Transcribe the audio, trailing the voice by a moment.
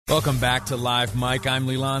Welcome back to Live Mike. I'm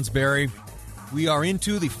Lee Lonsberry. We are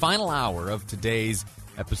into the final hour of today's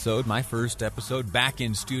episode, my first episode back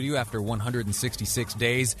in studio after 166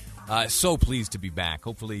 days. So pleased to be back.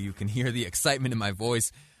 Hopefully you can hear the excitement in my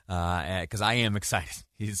voice because I am excited.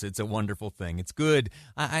 It's a wonderful thing. It's good.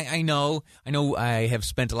 I know I have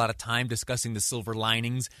spent a lot of time discussing the silver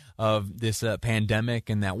linings of this pandemic,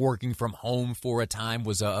 and that working from home for a time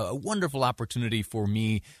was a wonderful opportunity for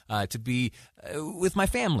me to be with my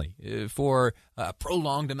family for a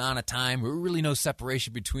prolonged amount of time. Really no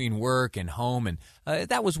separation between work and home, and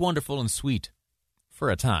that was wonderful and sweet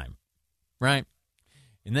for a time, right?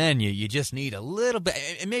 And then you just need a little bit,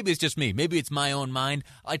 and maybe it's just me, maybe it's my own mind.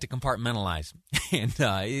 I like to compartmentalize, and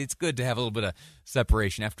it's good to have a little bit of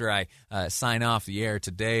separation. After I sign off the air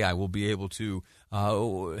today, I will be able to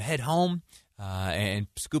head home and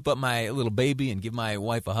scoop up my little baby and give my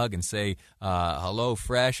wife a hug and say, hello,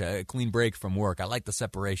 fresh, a clean break from work. I like the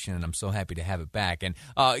separation, and I'm so happy to have it back. And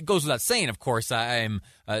it goes without saying, of course, I am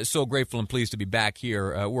so grateful and pleased to be back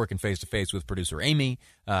here working face-to-face with producer Amy,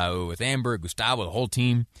 with Amber, Gustavo, the whole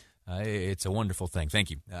team. It's a wonderful thing.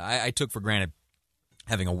 Thank you. I took for granted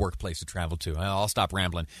having a workplace to travel to. I'll stop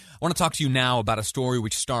rambling. I want to talk to you now about a story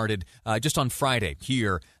which started just on Friday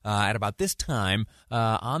here at about this time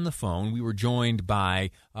on the phone. We were joined by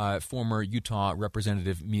former Utah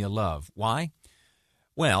Representative Mia Love. Why?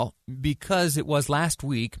 Well, because it was last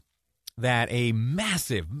week that a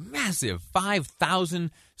massive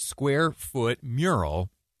 5,000 square foot mural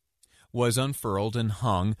was unfurled and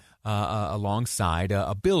hung alongside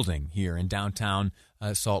a building here in downtown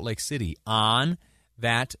Salt Lake City. On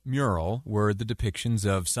that mural were the depictions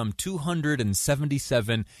of some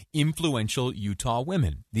 277 influential Utah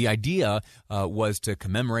women. The idea was to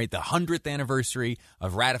commemorate the 100th anniversary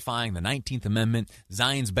of ratifying the 19th Amendment.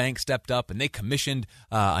 Zions Bank stepped up and they commissioned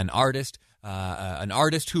an artist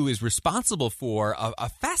who is responsible for a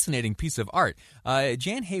fascinating piece of art.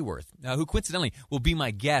 Jan Hayworth, who coincidentally will be my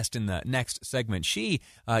guest in the next segment. She,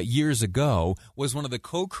 years ago, was one of the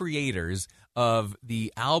co-creators of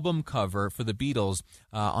the album cover for the Beatles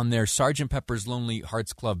on their Sgt. Pepper's Lonely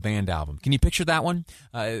Hearts Club Band album. Can you picture that one?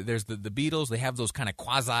 There's the Beatles. They have those kind of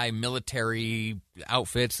quasi-military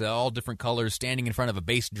outfits, all different colors, standing in front of a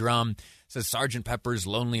bass drum. It says Sgt. Pepper's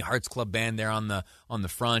Lonely Hearts Club Band there on the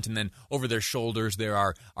front, and then over their shoulders there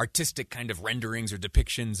are artistic kind of renderings or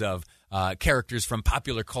depictions of characters from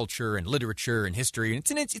popular culture and literature and history. And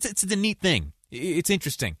it's a neat thing. It's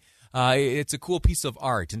interesting. It's a cool piece of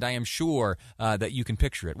art, and I am sure that you can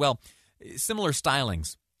picture it. Well, similar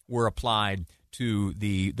stylings were applied to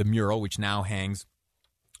the mural, which now hangs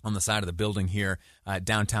on the side of the building here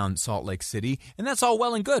downtown Salt Lake City. And that's all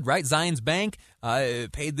well and good, right? Zions Bank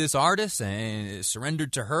paid this artist and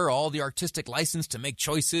surrendered to her all the artistic license to make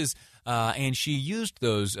choices, and she used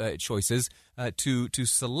those choices to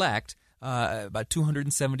select about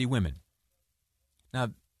 270 women.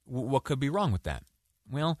 Now, what could be wrong with that?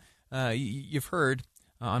 Well, you've heard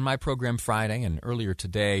on my program Friday and earlier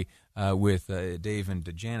today with Dave and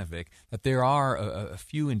Janovic that there are a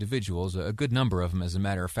few individuals, a good number of them as a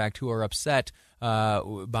matter of fact, who are upset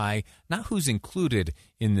by not who's included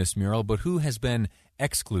in this mural, but who has been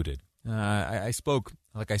excluded. I spoke,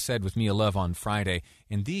 like I said, with Mia Love on Friday,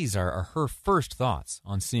 and these are her first thoughts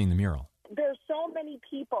on seeing the mural. There's so many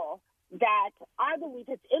people that I believe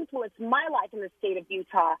has influenced my life in the state of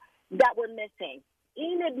Utah that we're missing.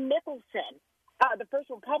 Enid Mickelson, the first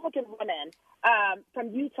Republican woman from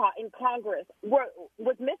Utah in Congress,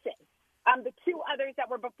 was missing. The two others that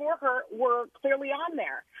were before her were clearly on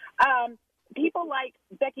there. People like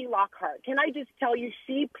Becky Lockhart. Can I just tell you,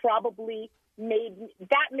 she probably made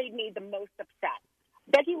me the most upset.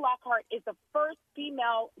 Becky Lockhart is the first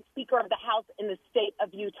female Speaker of the House in the state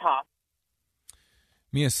of Utah.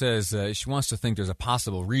 Mia says she wants to think there's a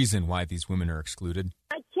possible reason why these women are excluded.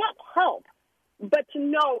 I can't help but to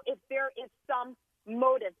know if there is some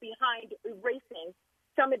motive behind erasing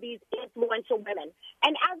some of these influential women.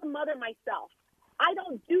 And as a mother myself, I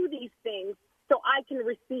don't do these things so I can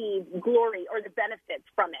receive glory or the benefits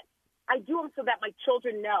from it. I do them so that my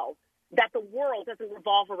children know that the world doesn't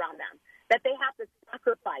revolve around them, that they have to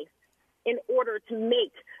sacrifice in order to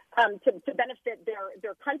make, to benefit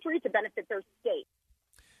their country, to benefit their state.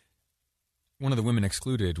 One of the women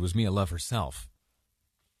excluded was Mia Love herself.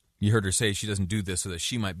 You heard her say she doesn't do this so that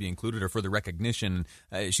she might be included or for the recognition.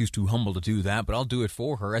 She's too humble to do that, but I'll do it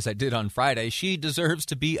for her, as I did on Friday. She deserves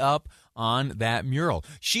to be up on that mural.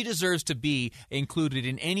 She deserves to be included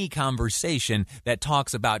in any conversation that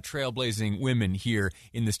talks about trailblazing women here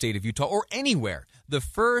in the state of Utah or anywhere. The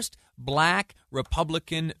first black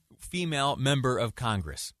Republican female member of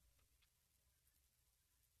Congress.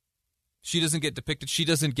 She doesn't get depicted. She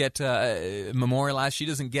doesn't get memorialized. She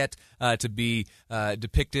doesn't get to be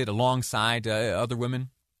depicted alongside other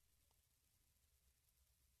women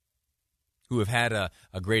who have had a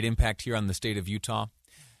great impact here on the state of Utah.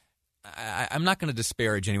 I'm not going to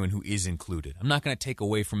disparage anyone who is included. I'm not going to take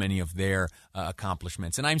away from any of their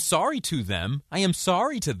accomplishments. And I'm sorry to them. I am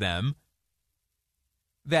sorry to them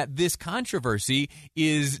that this controversy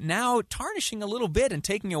is now tarnishing a little bit and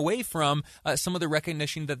taking away from some of the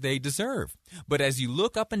recognition that they deserve. But as you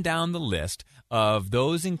look up and down the list of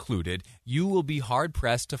those included, you will be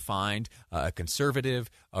hard-pressed to find a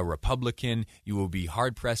conservative, a Republican. You will be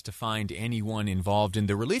hard-pressed to find anyone involved in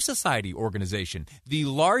the Relief Society organization, the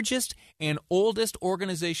largest and oldest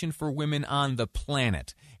organization for women on the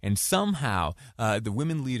planet. And somehow the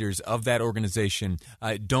women leaders of that organization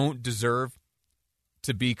don't deserve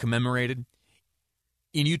to be commemorated.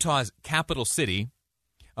 In Utah's capital city,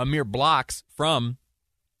 a mere blocks from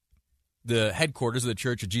the headquarters of the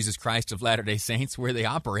Church of Jesus Christ of Latter-day Saints, where they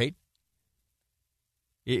operate.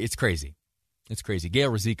 It's crazy. It's crazy.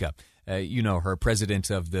 Gail Ruzicka, you know her, president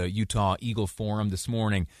of the Utah Eagle Forum, this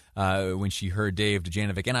morning when she heard Dave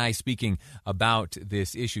Dujanovic and I speaking about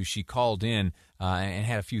this issue, she called in and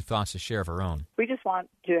had a few thoughts to share of her own. We just want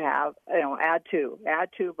to have, add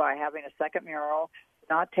to by having a second mural,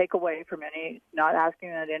 not take away from not asking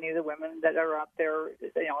that any of the women that are up there,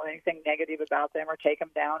 anything negative about them or take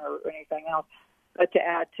them down or anything else, but to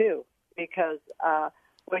add to, because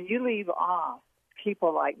when you leave off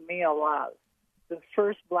people like Mia Love, the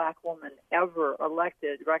first black woman ever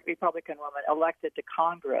elected, Republican woman elected to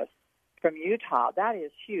Congress from Utah, that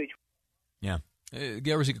is huge. Yeah.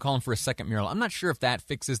 Gail Ruzicka calling for a second mural. I'm not sure if that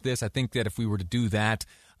fixes this. I think that if we were to do that,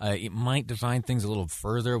 it might divide things a little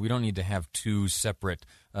further. We don't need to have two separate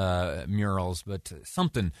murals, but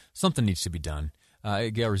something needs to be done.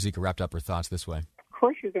 Gail Ruzicka wrapped up her thoughts this way. Of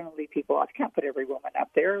course you're going to leave people off. You can't put every woman up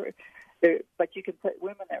there, but you can put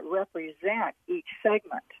women that represent each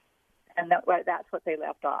segment, and that's what they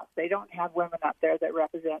left off. They don't have women up there that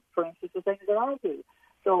represent, for instance, the things that I do.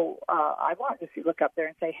 So I want to look up there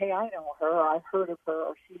and say, hey, I know her, or I've heard of her,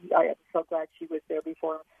 or I am so glad she was there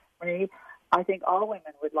before me. I think all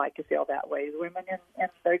women would like to feel that way. Women in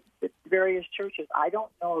the various churches. I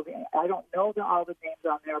don't know all the names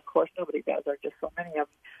on there. Of course, nobody does. There are just so many of them.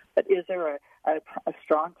 But is there a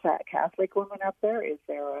strong Catholic woman up there? Is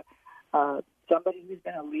there somebody who's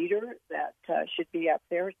been a leader that should be up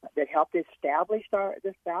there that helped establish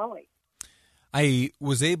this valley? I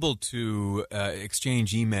was able to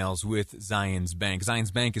exchange emails with Zions Bank.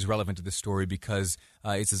 Zions Bank is relevant to this story because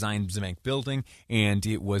it's a Zions Bank building, and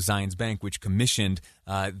it was Zions Bank which commissioned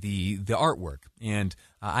the artwork. And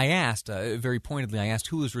I asked, very pointedly,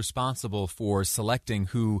 who was responsible for selecting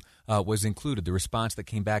who was included. The response that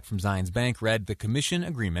came back from Zions Bank read, the commission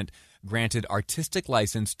agreement granted artistic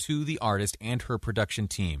license to the artist and her production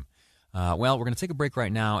team. Well, we're going to take a break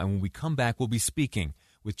right now, and when we come back, we'll be speaking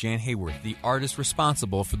with Jan Hayworth, the artist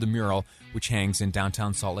responsible for the mural which hangs in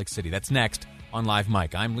downtown Salt Lake City. That's next on Live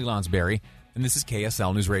Mike. I'm Lee Lonsberry, and this is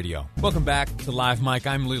KSL News Radio. Welcome back to Live Mike.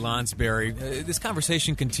 I'm Lee Lonsberry. This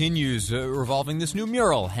conversation continues revolving this new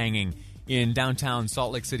mural hanging in downtown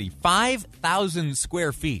Salt Lake City. 5,000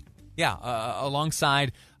 square feet. Yeah,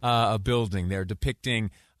 alongside a building. They're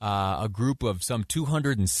depicting a group of some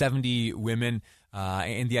 270 women.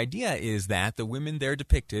 And the idea is that the women there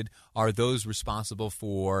depicted are those responsible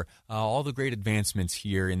for all the great advancements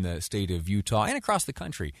here in the state of Utah and across the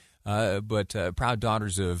country. But proud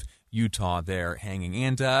daughters of Utah there hanging.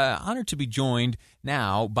 And honored to be joined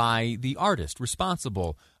now by the artist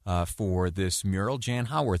responsible for this mural, Jan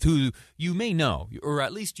Hayworth, who you may know, or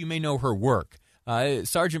at least you may know her work.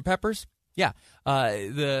 Sgt. Pepper's? Yeah,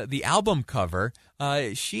 the album cover,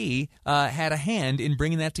 she had a hand in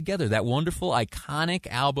bringing that together. That wonderful, iconic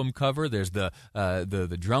album cover. There's the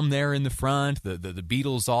drum there in the front, the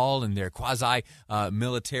Beatles all in their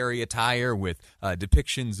quasi-military attire with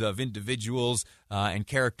depictions of individuals and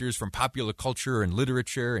characters from popular culture and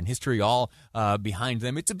literature and history all behind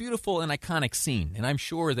them. It's a beautiful and iconic scene, and I'm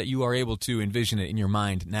sure that you are able to envision it in your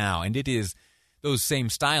mind now. And it is those same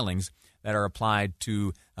stylings that are applied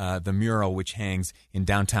to the mural which hangs in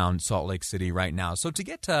downtown Salt Lake City right now. So to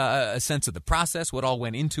get a sense of the process, what all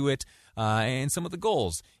went into it, and some of the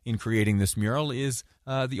goals in creating this mural is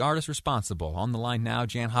the artist responsible. On the line now,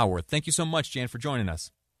 Jan Hayworth. Thank you so much, Jan, for joining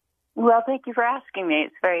us. Well, thank you for asking me.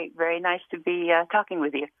 It's very, very nice to be talking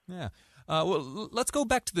with you. Yeah. Well, let's go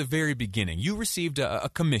back to the very beginning. You received a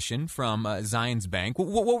commission from Zions Bank.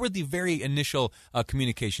 What were the very initial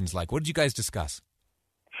communications like? What did you guys discuss?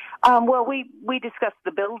 Well, we discussed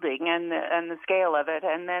the building and the scale of it,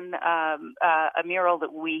 and then a mural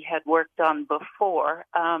that we had worked on before.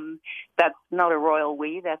 That's not a royal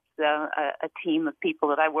we. That's a team of people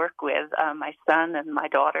that I work with, my son and my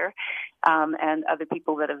daughter, and other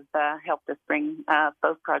people that have helped us bring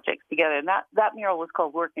both projects together. And that mural was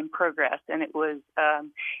called Work in Progress, and it was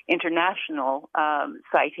international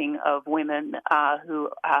citing of women who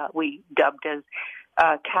we dubbed as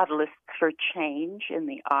catalysts for change in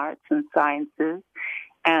the arts and sciences.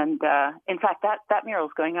 And in fact, that mural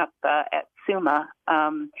is going up at SUMA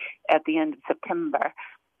at the end of September.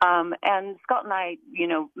 And Scott and I,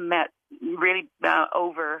 met really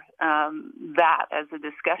over that as a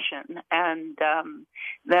discussion. And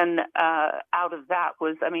then out of that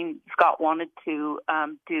was, Scott wanted to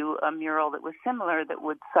do a mural that was similar, that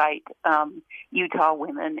would cite Utah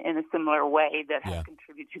women in a similar way that have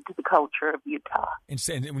contributed to the culture of Utah.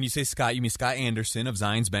 And when you say Scott, you mean Scott Anderson of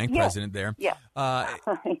Zions Bank, president there. Yeah.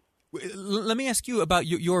 Let me ask you about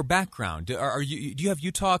your background. Do you have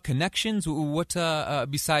Utah connections? What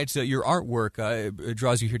besides your artwork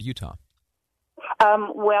draws you here to Utah?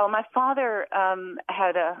 Well, my father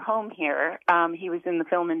had a home here. He was in the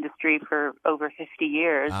film industry for over 50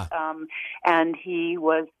 years, and he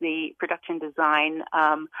was the production design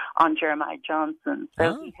on Jeremiah Johnson.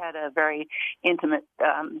 So he had a very intimate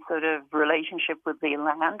sort of relationship with the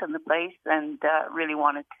land and the place, and really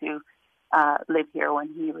wanted to live here when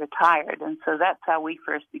he retired. And so that's how we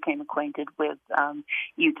first became acquainted with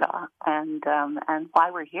Utah and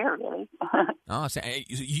why we're here, really. So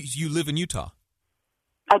you live in Utah?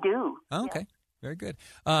 I do. Oh, okay. Yeah. Very good.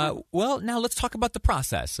 Well, now let's talk about the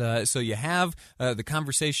process. So you have the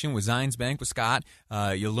conversation with Zions Bank, with Scott.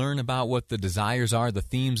 You learn about what the desires are, the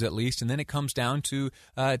themes at least, and then it comes down to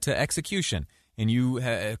execution. And you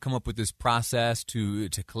come up with this process to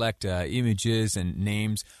collect images and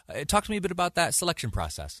names. Talk to me a bit about that selection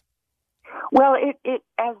process. Well, it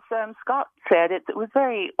as Scott said, it was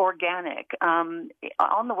very organic. On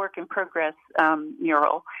the Work in Progress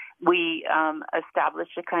mural, we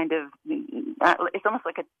established a kind of, it's almost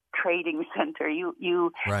like a trading center.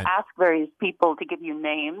 You ask various people to give you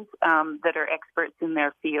names that are experts in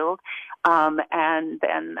their field, and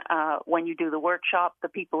then when you do the workshop, the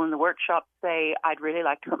people in the workshop say, I'd really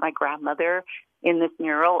like to put my grandmother in this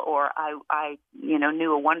mural, or I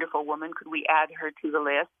knew a wonderful woman, could we add her to the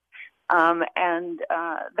list? And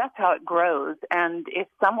that's how it grows. And if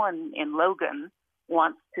someone in Logan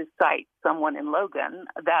wants to cite someone in Logan,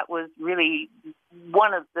 that was really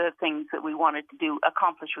one of the things that we wanted to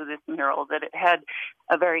accomplish with this mural, that it had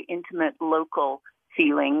a very intimate local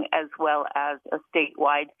feeling as well as a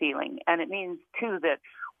statewide feeling. And it means, too, that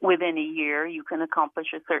within a year you can accomplish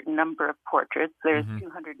a certain number of portraits. There's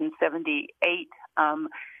 278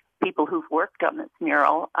 people who've worked on this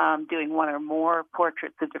mural, doing one or more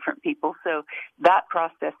portraits of different people. So that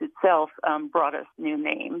process itself brought us new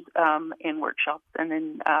names in workshops.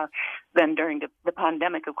 And then during the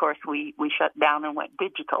pandemic, of course, we shut down and went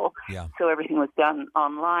digital. Yeah. So everything was done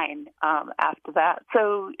online after that.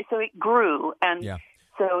 So it grew. And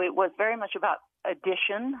so it was very much about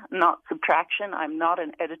addition, not subtraction. I'm not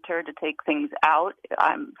an editor to take things out.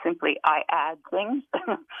 I add things.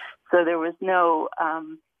 So there was no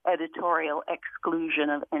editorial exclusion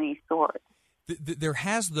of any sort. There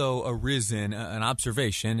has, though, arisen an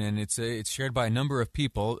observation, and it's shared by a number of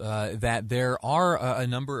people, that there are a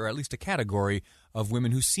number, or at least a category, of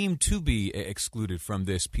women who seem to be excluded from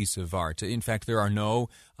this piece of art. In fact, there are no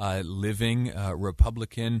living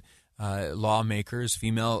Republican lawmakers,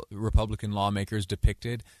 female Republican lawmakers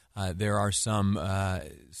depicted. There are some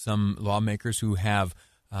lawmakers who have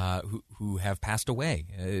passed away,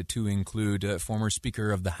 to include former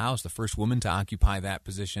Speaker of the House, the first woman to occupy that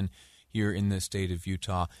position here in the state of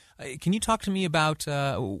Utah. Can you talk to me about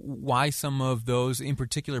why some of those, in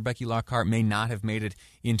particular Becky Lockhart, may not have made it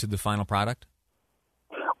into the final product?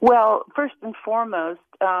 Well, first and foremost,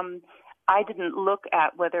 I didn't look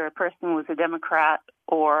at whether a person was a Democrat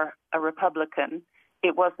or a Republican.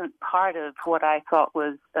 It wasn't part of what I thought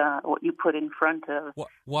was what you put in front of.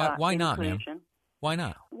 Why not, ma'am? Why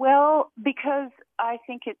not? Well, because I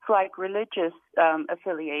think it's like religious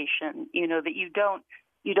affiliation. That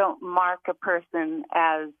you don't mark a person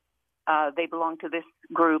as they belong to this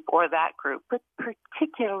group or that group. But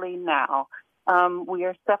particularly now, we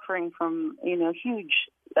are suffering from huge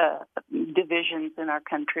divisions in our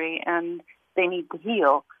country, and they need to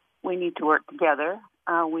heal. We need to work together.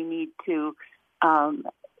 We need to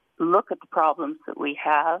look at the problems that we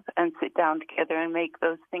have and sit down together and make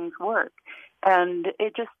those things work. And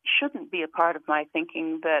it just shouldn't be a part of my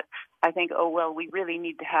thinking that I think, we really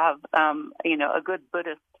need to have, a good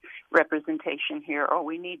Buddhist representation here, or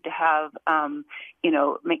we need to have,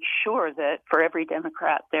 make sure that for every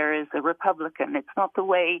Democrat there is a Republican. It's not the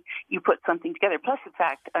way you put something together. Plus the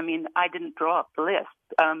fact, I didn't draw up the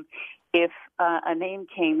list. If a name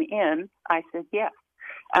came in, I said yes.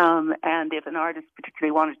 And if an artist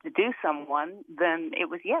particularly wanted to do someone, then it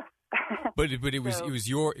was yes. But it was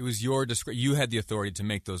your discretion. You had the authority to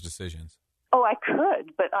make those decisions. Oh, I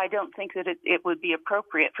could, but I don't think that it would be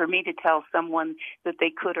appropriate for me to tell someone that they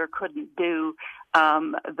could or couldn't do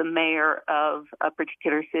the mayor of a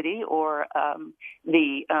particular city or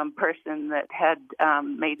the person that had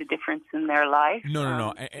made a difference in their life.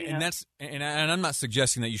 No. And I'm not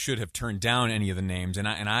suggesting that you should have turned down any of the names. And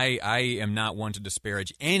I am not one to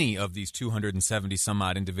disparage any of these 270 some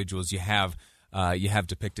odd individuals you have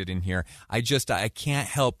depicted in here. I can't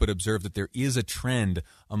help but observe that there is a trend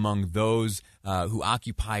among those who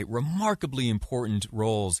occupy remarkably important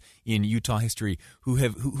roles in Utah history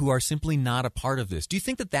who are simply not a part of this. Do you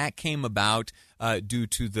think that came about due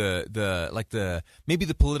to maybe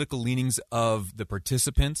the political leanings of the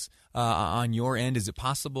participants on your end? Is it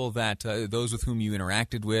possible that those with whom you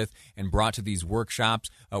interacted with and brought to these workshops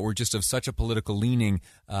were just of such a political leaning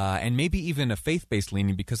and maybe even a faith-based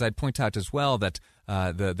leaning? Because I'd point out as well that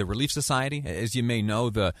the Relief Society, as you may know,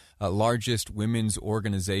 the largest women's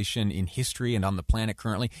organization in history and on the planet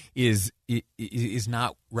currently, is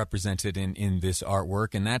not represented in this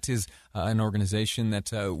artwork, and that is an organization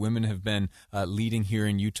that women have been leading here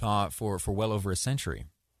in Utah for well over a century.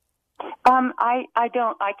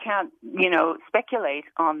 I can't, speculate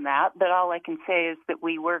on that, but all I can say is that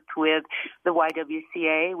we worked with the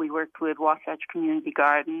YWCA, we worked with Wasatch Community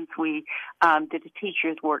Gardens, we did a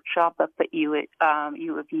teacher's workshop up at U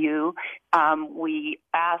of U. We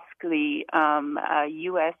asked the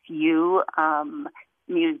USU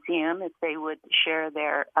museum if they would share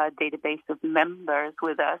their database of members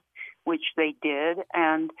with us, which they did,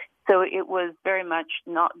 and so it was very much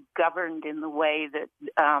not governed in the way that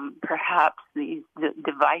perhaps these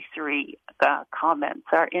divisory comments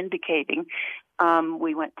are indicating.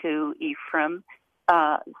 We went to Ephraim.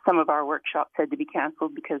 Some of our workshops had to be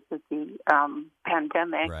canceled because of the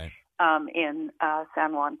pandemic. Right. In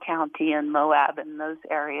San Juan County and Moab and those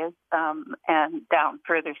areas, and down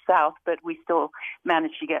further south, but we still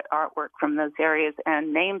managed to get artwork from those areas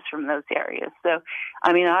and names from those areas. So,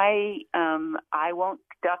 I won't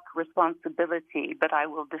duck responsibility, but I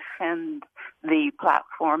will defend the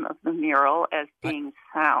platform of the mural as being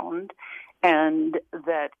sound, and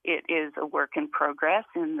that it is a work in progress,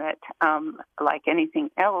 and that, like anything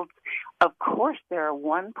else, of course there are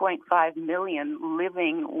 1.5 million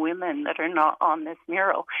living women that are not on this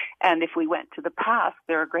mural. And if we went to the past,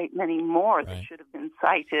 there are a great many more that should have been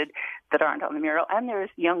cited that aren't on the mural. And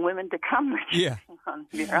there's young women to come that are on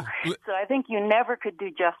the mural. So I think you never could do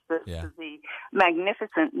justice to the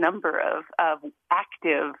magnificent number of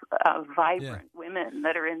active, vibrant women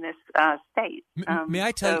that are in this state. May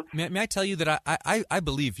I tell you that I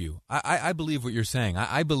believe you. I believe what you're saying.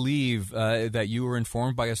 I believe that you were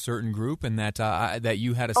informed by a certain group and that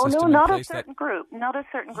you had a system in place. Not a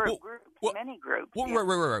certain group. Many groups.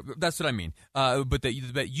 Right. That's what I mean. But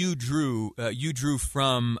that you drew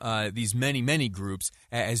from these many groups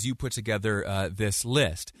as you put together this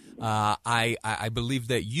list. I believe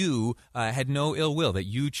that you had no ill will, that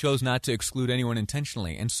you chose not to exclude anyone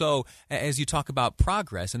intentionally. And so, as you talk about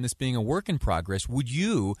progress and this being a work in progress, would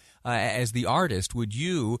you, as the artist,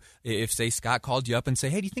 if say Scott called you up and say,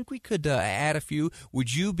 "Hey, do you think we could add a few?"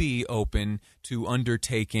 Would you be open to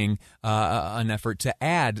undertaking an effort to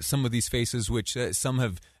add some of these faces, which some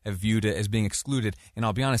have viewed as being excluded, and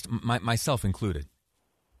I'll be honest, myself included?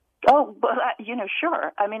 Oh, well,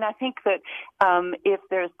 sure. I think that if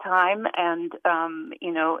there's time and,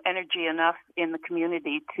 energy enough in the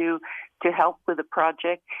community to help with the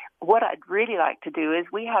project, what I'd really like to do is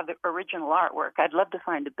we have the original artwork. I'd love to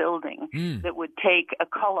find a building that would take a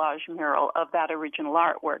collage mural of that original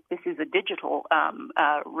artwork. This is a digital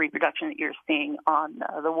reproduction that you're seeing on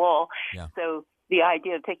the wall. Yeah. So the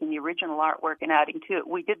idea of taking the original artwork and adding to it,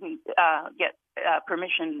 we didn't get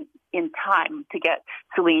permission in time to get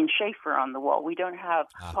Celine Schaefer on the wall. We don't have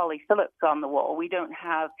Polly Phillips on the wall. We don't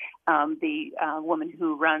have the woman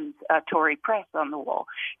who runs Tory Press on the wall.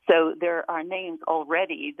 So there are names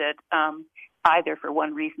already that either for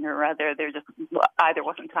one reason or other, there just either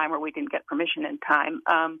wasn't time or we didn't get permission in time,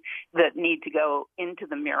 that need to go into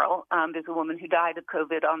the mural. There's a woman who died of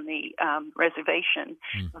COVID on the reservation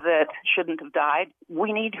that shouldn't have died.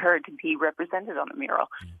 We need her to be represented on the mural.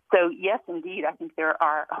 So yes, indeed, I think there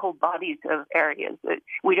are whole bodies of areas that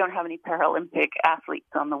we don't have any Paralympic athletes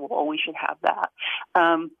on the wall. We should have that.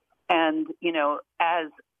 And, as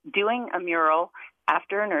doing a mural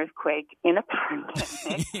after an earthquake in a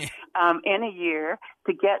pandemic in a year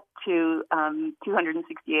to get to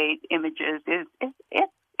 268 images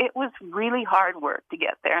it was really hard work to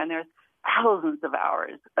get there, and there's thousands of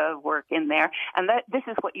hours of work in there, and this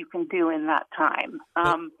is what you can do in that time.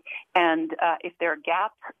 And if there are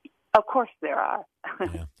gaps, of course there are.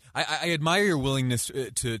 Yeah. I admire your willingness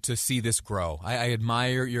to see this grow. I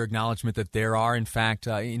admire your acknowledgement that there are, in fact,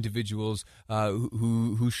 individuals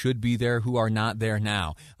who should be there who are not there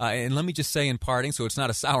now. And let me just say in parting, so it's not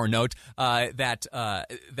a sour note,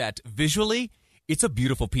 that visually it's a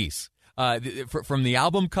beautiful piece. From the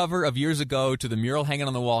album cover of years ago to the mural hanging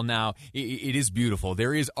on the wall now, it is beautiful.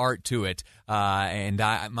 There is art to it, and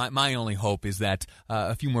my only hope is that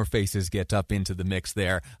a few more faces get up into the mix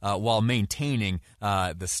there while maintaining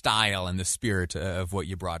the style and the spirit of what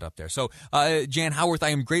you brought up there. So, Jan Howarth, I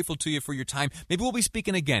am grateful to you for your time. Maybe we'll be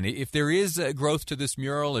speaking again. If there is growth to this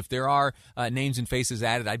mural, if there are names and faces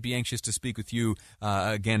added, I'd be anxious to speak with you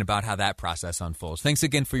again about how that process unfolds. Thanks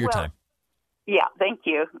again for your time. Yeah, thank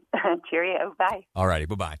you. Cheerio. Bye. All righty.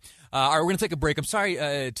 Bye-bye. All right, we're going to take a break. I'm sorry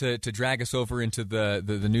to drag us over into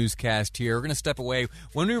the newscast here. We're going to step away.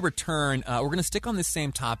 When we return, we're going to stick on this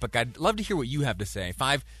same topic. I'd love to hear what you have to say.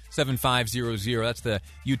 57500. That's the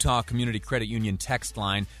Utah Community Credit Union text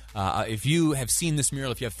line. If you have seen this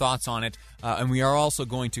mural, if you have thoughts on it, and we are also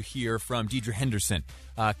going to hear from Deidre Henderson,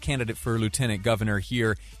 candidate for lieutenant governor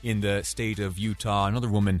here in the state of Utah, another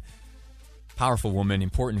woman, powerful woman,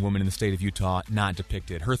 important woman in the state of Utah, not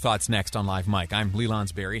depicted. Her thoughts next on Live Mike. I'm Lee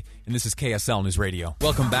Lonsberry, and this is KSL News Radio.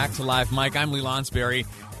 Welcome back to Live Mike. I'm Lee Lonsberry.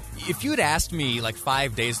 If you had asked me like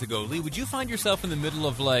 5 days ago, Lee, would you find yourself in the middle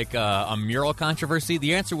of like a mural controversy?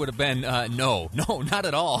 The answer would have been no, not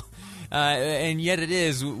at all. And yet it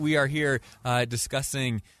is. We are here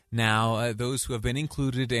discussing now those who have been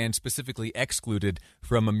included and specifically excluded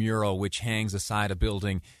from a mural which hangs aside a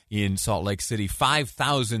building in Salt Lake City.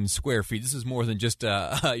 5,000 square feet. This is more than just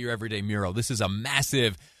your everyday mural. This is a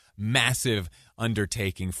massive, massive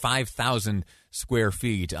undertaking. 5,000 square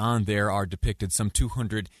feet. On there are depicted some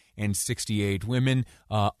 268 women,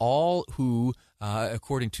 all who,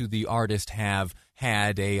 according to the artist, have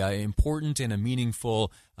had a important and a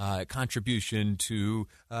meaningful contribution to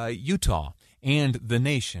Utah and the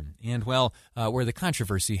nation. And, well, where the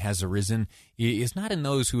controversy has arisen is not in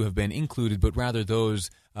those who have been included, but rather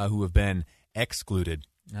those who have been excluded.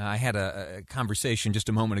 I had a conversation just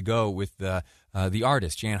a moment ago with the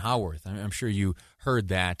artist, Jan Howarth. I'm sure you heard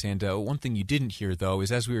that. And one thing you didn't hear, though,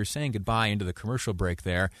 is as we were saying goodbye into the commercial break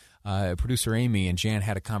there, producer Amy and Jan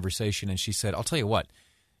had a conversation, and she said, I'll tell you what,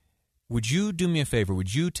 would you do me a favor?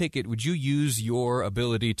 Would you use your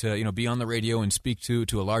ability to, be on the radio and speak to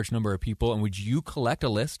a large number of people, and would you collect a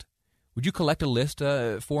list? Would you collect a list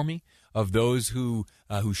for me of those who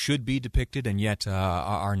should be depicted and yet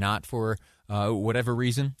are not for whatever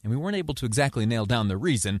reason? And we weren't able to exactly nail down the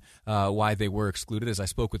reason why they were excluded. As I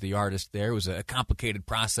spoke with the artist there, it was a complicated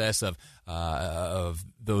process of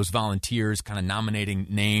those volunteers kind of nominating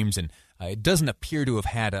names, and it doesn't appear to have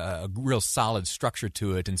had a real solid structure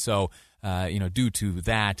to it. And so, due to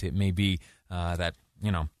that, it may be that,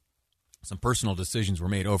 some personal decisions were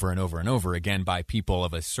made over and over and over again by people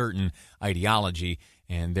of a certain ideology,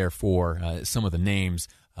 and therefore some of the names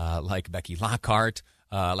like Becky Lockhart,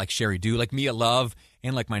 like Sherry Dew, like Mia Love,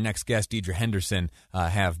 and like my next guest, Deidre Henderson,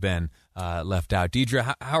 have been left out.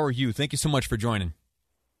 Deidre, how are you? Thank you so much for joining.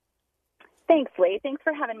 Thanks, Lee. Thanks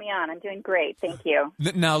for having me on. I'm doing great. Thank you.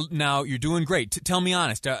 Now you're doing great. Tell me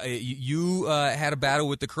honest. You had a battle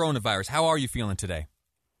with the coronavirus. How are you feeling today?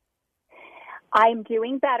 I'm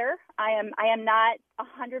doing better. I am not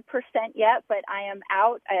 100% yet, but I am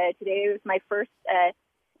out. Today was my first,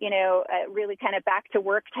 really kind of back to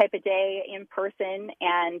work type of day in person,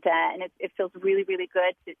 and it feels really, really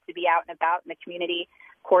good to be out and about in the community.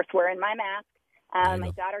 Of course, wearing my mask.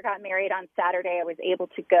 My daughter got married on Saturday. I was able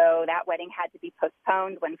to go. That wedding had to be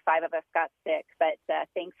postponed when 5 of us got sick, but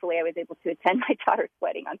thankfully I was able to attend my daughter's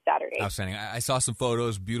wedding on Saturday. Outstanding. I saw some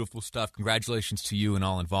photos, beautiful stuff. Congratulations to you and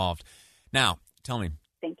all involved. Now, tell me.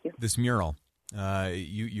 Thank you. This mural,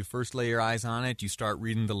 you first lay your eyes on it, you start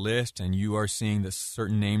reading the list, and you are seeing that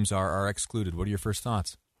certain names are excluded. What are your first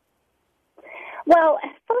thoughts? Well,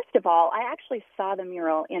 first of all, I actually saw the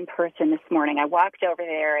mural in person this morning. I walked over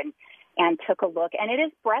there, and and took a look. And it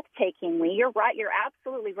is breathtaking, Lee. You're right. You're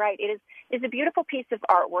absolutely right. It's a beautiful piece of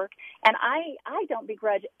artwork. And I don't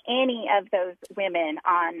begrudge any of those women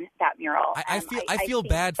on that mural. I feel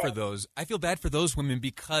bad for those. I feel bad for those women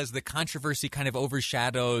because the controversy kind of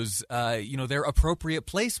overshadows, their appropriate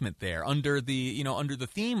placement there under the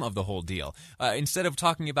theme of the whole deal. Instead of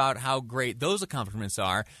talking about how great those accomplishments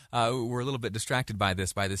are, we're a little bit distracted by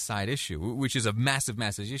this side issue, which is a massive,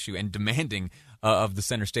 massive issue and demanding of the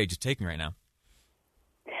center stage is taking right now.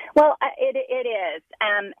 Well, it is.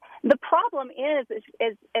 The problem is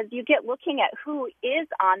as you get looking at who is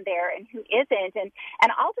on there and who isn't, and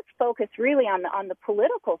I'll just focus really on the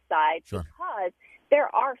political side. Sure. Because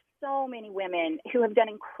there are so many women who have done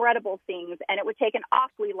incredible things, and it would take an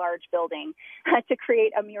awfully large building to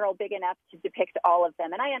create a mural big enough to depict all of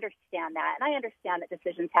them. And I understand that, and I understand that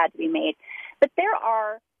decisions had to be made. But there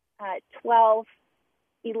are 12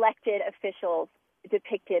 elected officials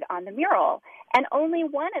depicted on the mural, and only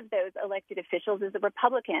one of those elected officials is a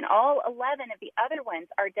Republican. All 11 of the other ones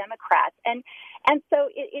are Democrats, and so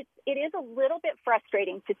it is a little bit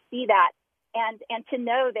frustrating to see that, and to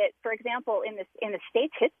know that, for example, in the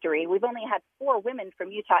state's history, we've only had 4 women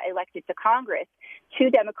from Utah elected to Congress,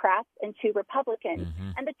 2 Democrats and 2 Republicans,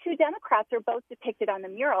 and the 2 Democrats are both depicted on the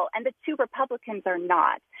mural, and the 2 Republicans are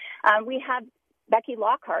not. We have Becky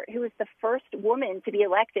Lockhart, who was the first woman to be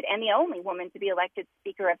elected and the only woman to be elected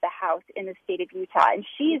Speaker of the House in the state of Utah, and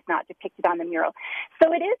she's not depicted on the mural.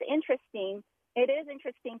 So it is interesting. It is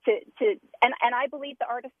interesting and I believe the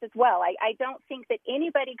artist as well. I don't think that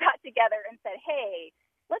anybody got together and said, hey,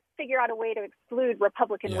 let's figure out a way to exclude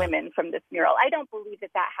Republican women from this mural. I don't believe that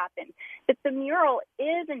happened. But the mural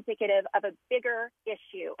is indicative of a bigger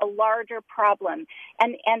issue, a larger problem,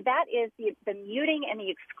 and that is the muting and the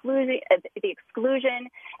exclusion,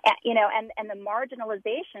 and the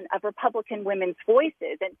marginalization of Republican women's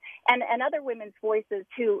voices and other women's voices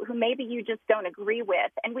who maybe you just don't agree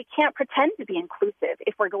with. And we can't pretend to be inclusive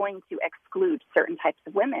if we're going to exclude certain types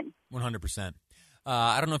of women. 100%.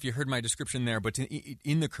 I don't know if you heard my description there, but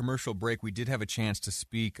in the commercial break, we did have a chance to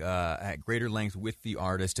speak at greater length with the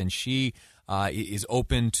artist, and she is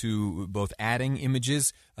open to both adding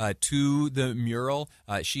images to the mural.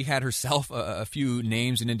 She had herself a few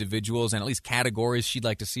names and individuals and at least categories she'd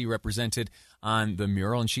like to see represented on the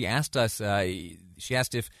mural, and she asked us,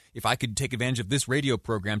 if I could take advantage of this radio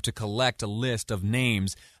program to collect a list of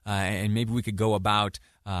names, and maybe we could go about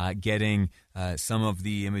getting some of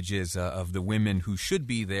the images of the women who should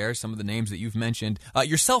be there, some of the names that you've mentioned,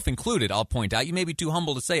 yourself included, I'll point out. You may be too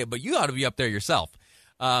humble to say it, but you ought to be up there yourself.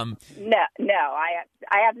 No, I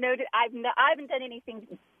haven't done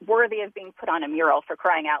anything worthy of being put on a mural, for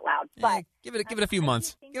crying out loud. But give it a few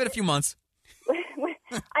months. Give it a few months.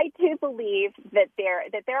 I do believe that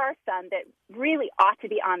there are some that really ought to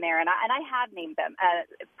be on there, and I have named them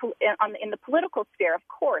in the political sphere, of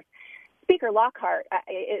course. Speaker Lockhart,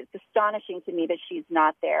 it's astonishing to me that she's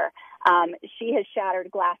not there. She has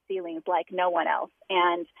shattered glass ceilings like no one else,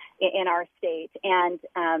 and in our state, and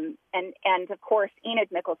of course Enid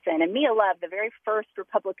Mickelson and Mia Love, the very first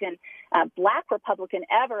Republican, Black Republican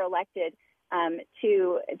ever elected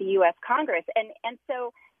to the U.S. Congress, and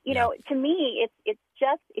so to me it's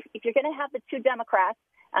just if you're going to have the 2 Democrats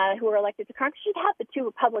who are elected to Congress, you'd have the 2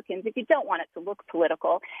 Republicans if you don't want it to look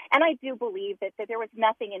political. And I do believe that there was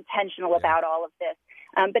nothing intentional about all of this.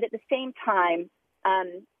 But at the same time,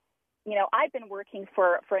 I've been working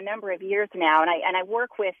for a number of years now, and I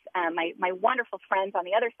work with my wonderful friends on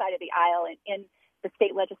the other side of the aisle in the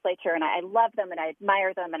state legislature, and I love them and I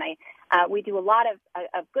admire them, and we do a lot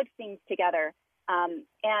of good things together.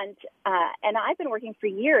 And I've been working for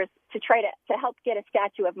years to try to help get a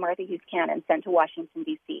statue of Martha Hughes Cannon sent to Washington,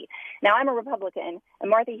 D.C. Now, I'm a Republican, and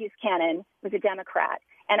Martha Hughes Cannon was a Democrat.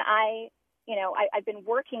 And I've been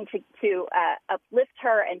working to uplift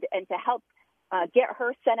her and to help get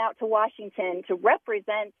her sent out to Washington to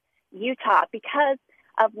represent Utah because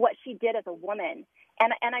of what she did as a woman.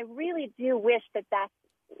 And I really do wish that that's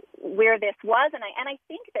where this was. And I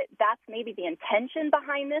think that that's maybe the intention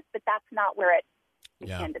behind this, but that's not where it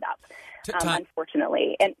ended up,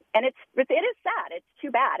 unfortunately. And it is sad. It's too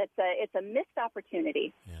bad. It's a missed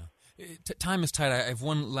opportunity. Yeah. Time is tight. I have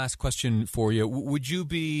one last question for you. Would you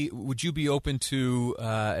be open to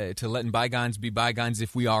letting bygones be bygones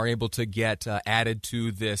if we are able to get added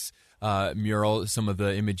to this mural some of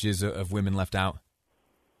the images of women left out?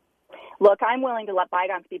 Look, I'm willing to let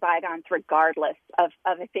bygones be bygones regardless of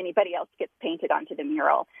if anybody else gets painted onto the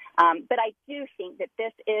mural. But I do think that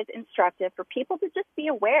this is instructive for people to just be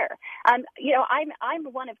aware. I'm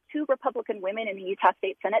one of 2 Republican women in the Utah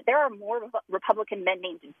State Senate. There are more Republican men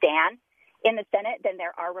named Dan in the Senate than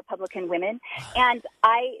there are Republican women. And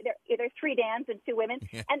there's 3 Dans and 2 women.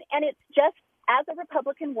 Yeah. And it's just, as a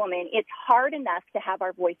Republican woman, it's hard enough to have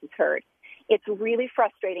our voices heard. It's really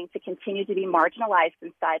frustrating to continue to be marginalized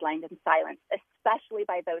and sidelined and silenced, especially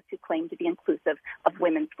by those who claim to be inclusive of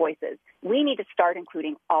women's voices. We need to start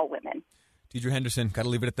including all women. Deidre Henderson, got to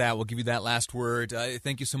leave it at that. We'll give you that last word.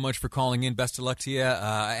 Thank you so much for calling in. Best of luck to you.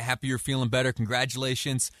 Happy you're feeling better.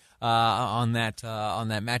 Congratulations on that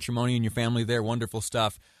matrimony and your family there. Wonderful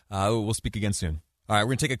stuff. We'll speak again soon. All right, we're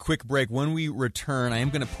going to take a quick break. When we return, I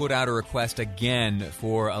am going to put out a request again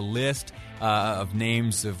for a list of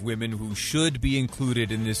names of women who should be included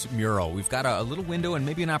in this mural. We've got a little window and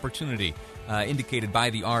maybe an opportunity indicated by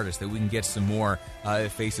the artist that we can get some more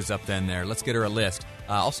faces up then there. Let's get her a list.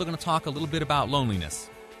 Also going to talk a little bit about loneliness.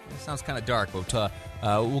 It sounds kind of dark, but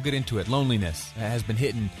we'll get into it. Loneliness has been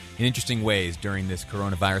hitting in interesting ways during this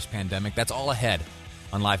coronavirus pandemic. That's all ahead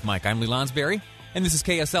on Live Mike. I'm Lee Lonsberry, and this is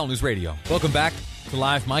KSL News Radio. Welcome back to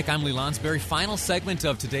Live Mike. I'm Lee Lonsberry. Final segment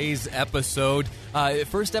of today's episode.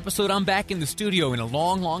 First episode, I'm back in the studio in a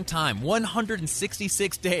long, long time.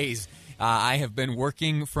 166 days. I have been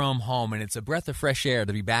working from home, and it's a breath of fresh air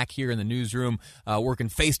to be back here in the newsroom, working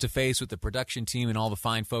face-to-face with the production team and all the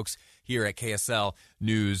fine folks here at KSL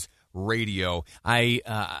News Radio. I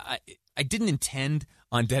didn't intend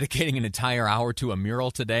on dedicating an entire hour to a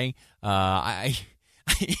mural today. I'm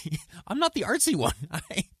not the artsy one.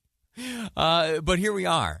 But here we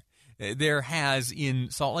are. There has,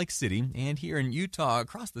 in Salt Lake City and here in Utah,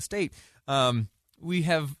 across the state, we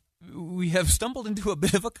have stumbled into a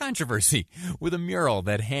bit of a controversy with a mural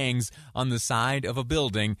that hangs on the side of a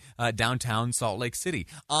building downtown Salt Lake City.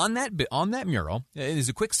 On that mural, it is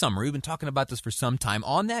a quick summary. We've been talking about this for some time.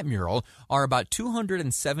 On that mural are about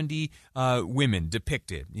 270 women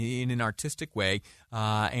depicted in an artistic way,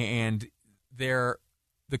 and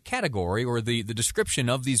the category or the description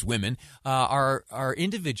of these women are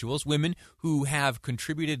individuals, women who have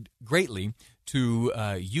contributed greatly to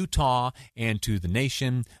Utah and to the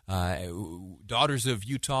nation, daughters of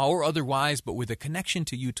Utah or otherwise, but with a connection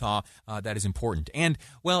to Utah that is important. And,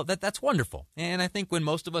 well, that's wonderful. And I think when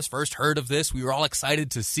most of us first heard of this, we were all excited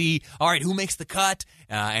to see, all right, who makes the cut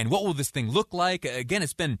and what will this thing look like? Again,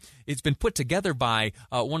 it's been put together by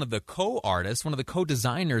one of the co-artists, one of the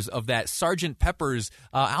co-designers of that Sgt. Pepper's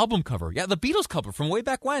album cover. Yeah, the Beatles cover from way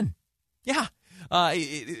back when. Yeah.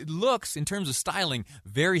 It looks, in terms of styling,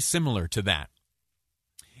 very similar to that.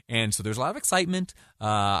 And so there's a lot of excitement.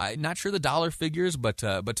 I'm not sure the dollar figures, but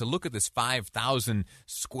to look at this 5,000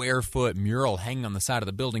 square foot mural hanging on the side of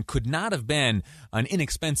the building could not have been an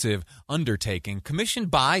inexpensive undertaking.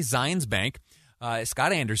 Commissioned by Zions Bank,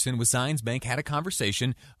 Scott Anderson with Zions Bank had a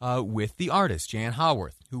conversation with the artist, Jan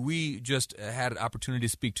Haworth, who we just had an opportunity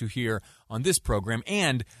to speak to here on this program.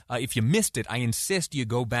 And if you missed it, I insist you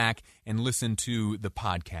go back and listen to the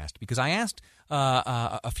podcast, because I asked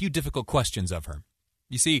a few difficult questions of her.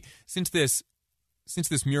 You see, since this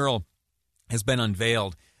mural has been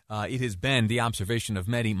unveiled, it has been the observation of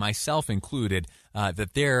many, myself included,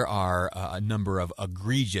 that there are a number of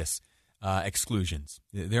egregious exclusions.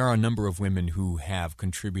 There are a number of women who have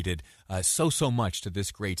contributed so much to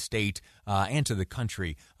this great state and to the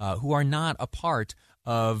country who are not a part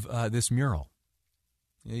of this mural.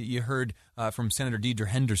 You heard from Senator Deidre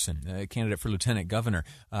Henderson, a candidate for lieutenant governor.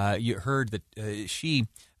 You heard that she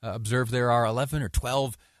observed there are 11 or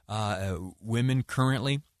 12 women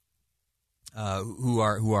currently who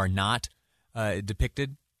are not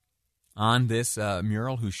depicted on this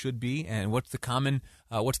mural who should be. And what's the common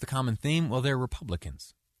theme? Well, they're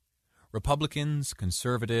Republicans,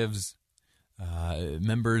 conservatives,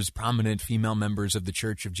 prominent female members of the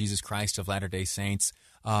Church of Jesus Christ of Latter-day Saints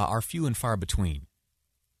are few and far between.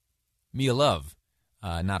 Mia Love,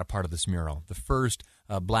 not a part of this mural. The first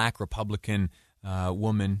black Republican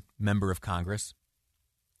woman member of Congress.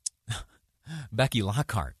 Becky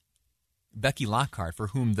Lockhart, for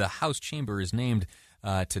whom the House chamber is named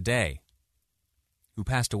today, who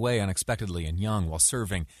passed away unexpectedly and young while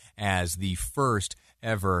serving as the first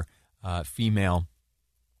ever female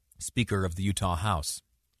Speaker of the Utah House,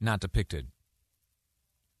 not depicted.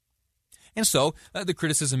 And so the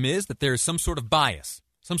criticism is that there is some sort of bias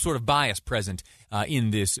present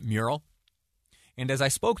in this mural. And as I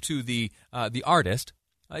spoke to the artist,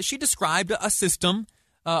 she described a system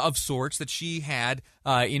of sorts that she had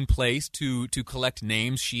in place to collect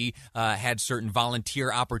names. She had certain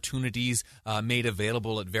volunteer opportunities made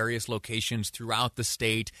available at various locations throughout the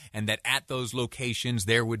state, and that at those locations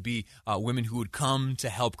there would be women who would come to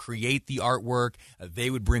help create the artwork. They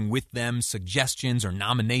would bring with them suggestions or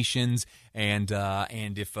nominations, and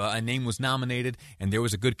if a name was nominated and there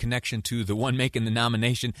was a good connection to the one making the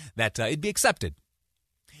nomination, that it'd be accepted.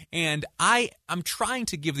 And I'm trying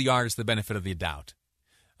to give the artist the benefit of the doubt.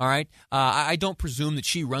 All right? I don't presume that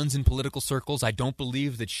she runs in political circles. I don't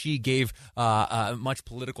believe that she gave much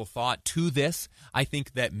political thought to this. I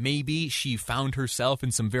think that maybe she found herself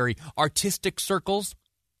in some very artistic circles,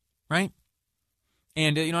 right?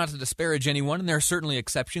 And, not to disparage anyone, and there are certainly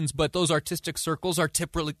exceptions, but those artistic circles are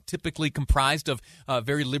typically comprised of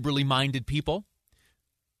very liberally minded people.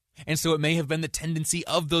 And so it may have been the tendency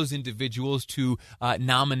of those individuals to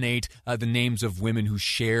nominate the names of women who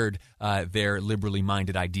shared their liberally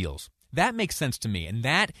minded ideals. That makes sense to me, and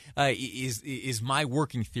that is my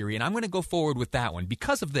working theory, and I'm going to go forward with that one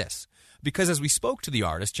because of this. Because as we spoke to the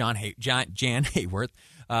artist, Jan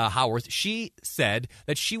Howarth, she said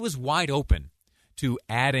that she was wide open to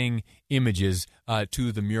adding images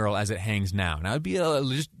to the mural as it hangs now. Now, it would be a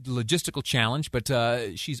logistical challenge, but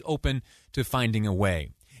she's open to finding a way.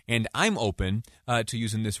 And I'm open to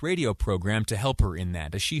using this radio program to help her in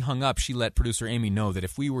that. As she hung up, she let producer Amy know that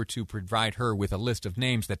if we were to provide her with a list of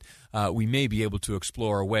names, that we may be able to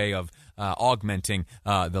explore a way of augmenting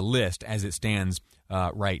the list as it stands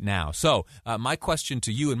right now. So my question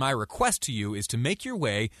to you and my request to you is to make your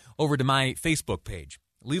way over to my Facebook page.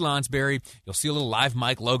 Lee Lonsberry, you'll see a little Live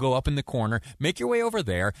Mic logo up in the corner. Make your way over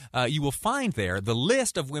there. You will find there the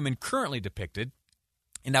list of women currently depicted.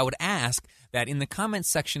 And I would ask that in the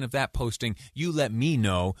comments section of that posting, you let me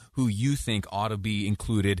know who you think ought to be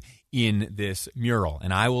included in this mural.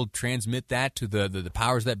 And I will transmit that to the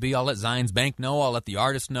powers that be. I'll let Zions Bank know. I'll let the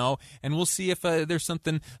artist know. And we'll see if there's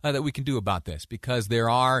something that we can do about this, because there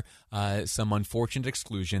are some unfortunate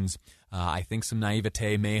exclusions. I think some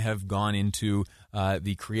naivete may have gone into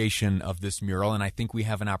the creation of this mural, and I think we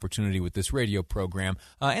have an opportunity with this radio program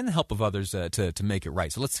and the help of others to make it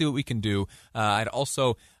right. So let's see what we can do. I'd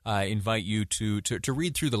also invite you to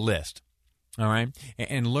read through the list, all right,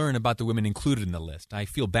 and learn about the women included in the list. I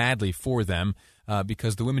feel badly for them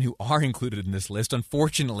because the women who are included in this list,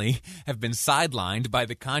 unfortunately, have been sidelined by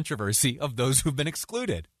the controversy of those who've been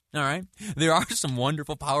excluded. All right. There are some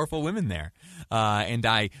wonderful, powerful women there. And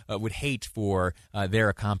I would hate for their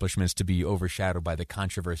accomplishments to be overshadowed by the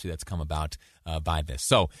controversy that's come about by this.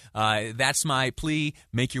 So that's my plea.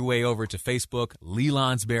 Make your way over to Facebook, Lee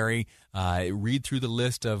Lonsberry. Read through the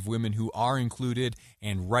list of women who are included,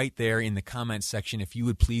 and right there in the comments section, if you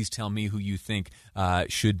would please tell me who you think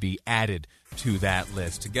should be added to that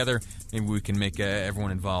list. Together, maybe we can make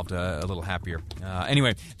everyone involved a little happier.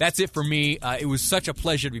 Anyway, that's it for me. It was such a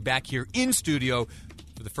pleasure to be back here in studio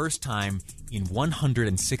for the first time in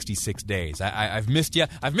 166 days. I've missed you.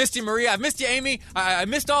 I've missed you, Maria. I've missed you, Amy. I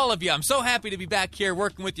missed all of you. I'm so happy to be back here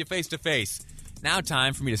working with you face-to-face. Now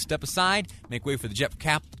time for me to step aside, make way for the Jeff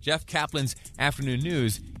Kaplan's Afternoon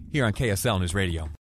News here on KSL News Radio.